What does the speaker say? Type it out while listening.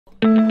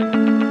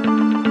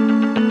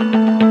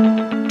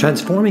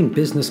Transforming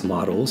business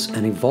models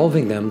and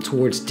evolving them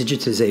towards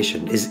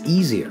digitization is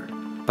easier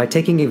by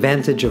taking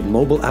advantage of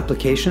mobile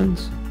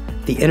applications,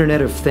 the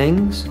Internet of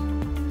Things,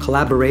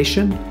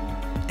 collaboration,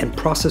 and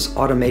process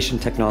automation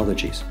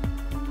technologies.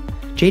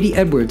 JD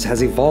Edwards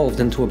has evolved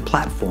into a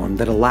platform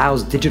that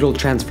allows digital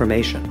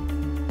transformation,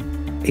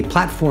 a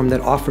platform that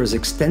offers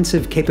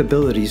extensive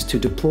capabilities to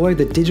deploy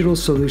the digital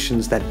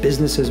solutions that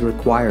businesses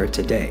require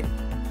today.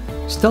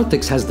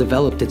 Steltix has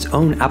developed its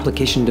own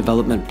application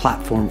development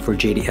platform for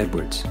JD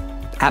Edwards,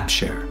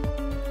 Appshare.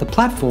 The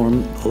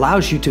platform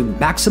allows you to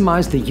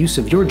maximize the use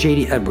of your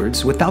JD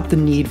Edwards without the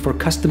need for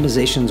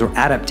customizations or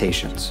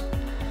adaptations.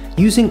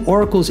 Using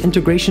Oracle's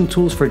integration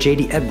tools for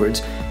JD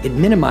Edwards, it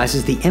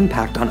minimizes the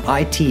impact on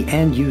IT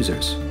and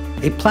users.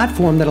 A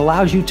platform that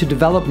allows you to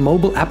develop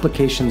mobile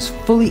applications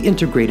fully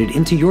integrated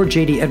into your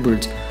JD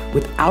Edwards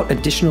without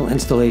additional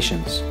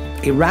installations.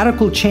 A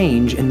radical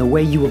change in the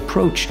way you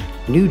approach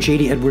new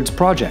JD Edwards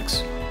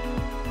projects.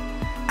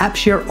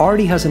 Appshare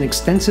already has an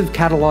extensive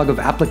catalog of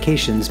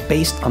applications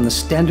based on the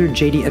standard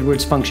JD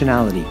Edwards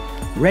functionality,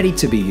 ready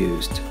to be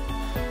used.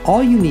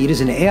 All you need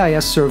is an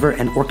AIS server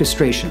and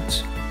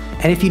orchestrations.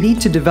 And if you need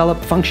to develop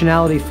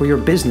functionality for your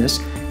business,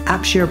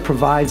 Appshare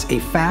provides a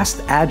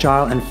fast,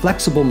 agile, and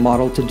flexible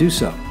model to do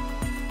so.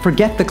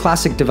 Forget the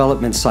classic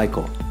development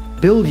cycle.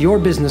 Build your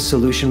business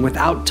solution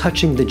without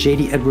touching the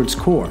JD Edwards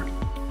core.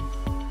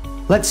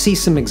 Let's see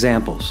some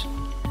examples.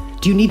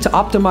 Do you need to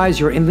optimize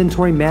your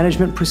inventory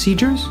management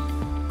procedures?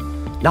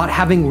 Not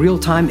having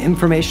real-time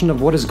information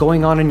of what is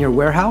going on in your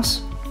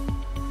warehouse?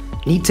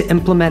 Need to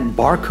implement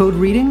barcode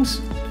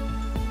readings?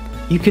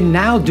 You can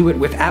now do it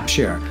with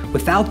Appshare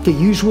without the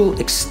usual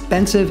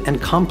expensive and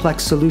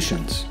complex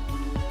solutions.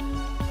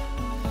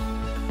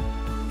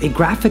 A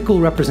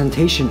graphical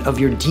representation of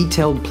your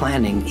detailed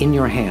planning in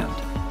your hand.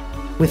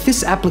 With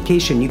this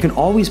application, you can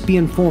always be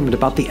informed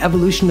about the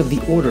evolution of the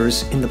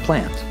orders in the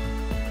plant.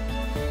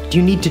 Do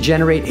you need to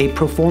generate a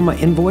pro forma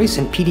invoice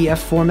in PDF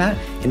format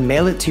and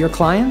mail it to your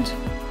client?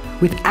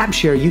 With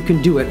Appshare, you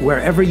can do it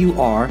wherever you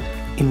are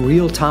in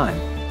real time.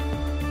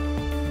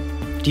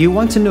 Do you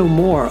want to know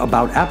more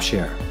about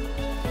Appshare?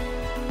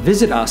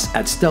 Visit us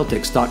at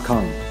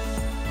steltix.com.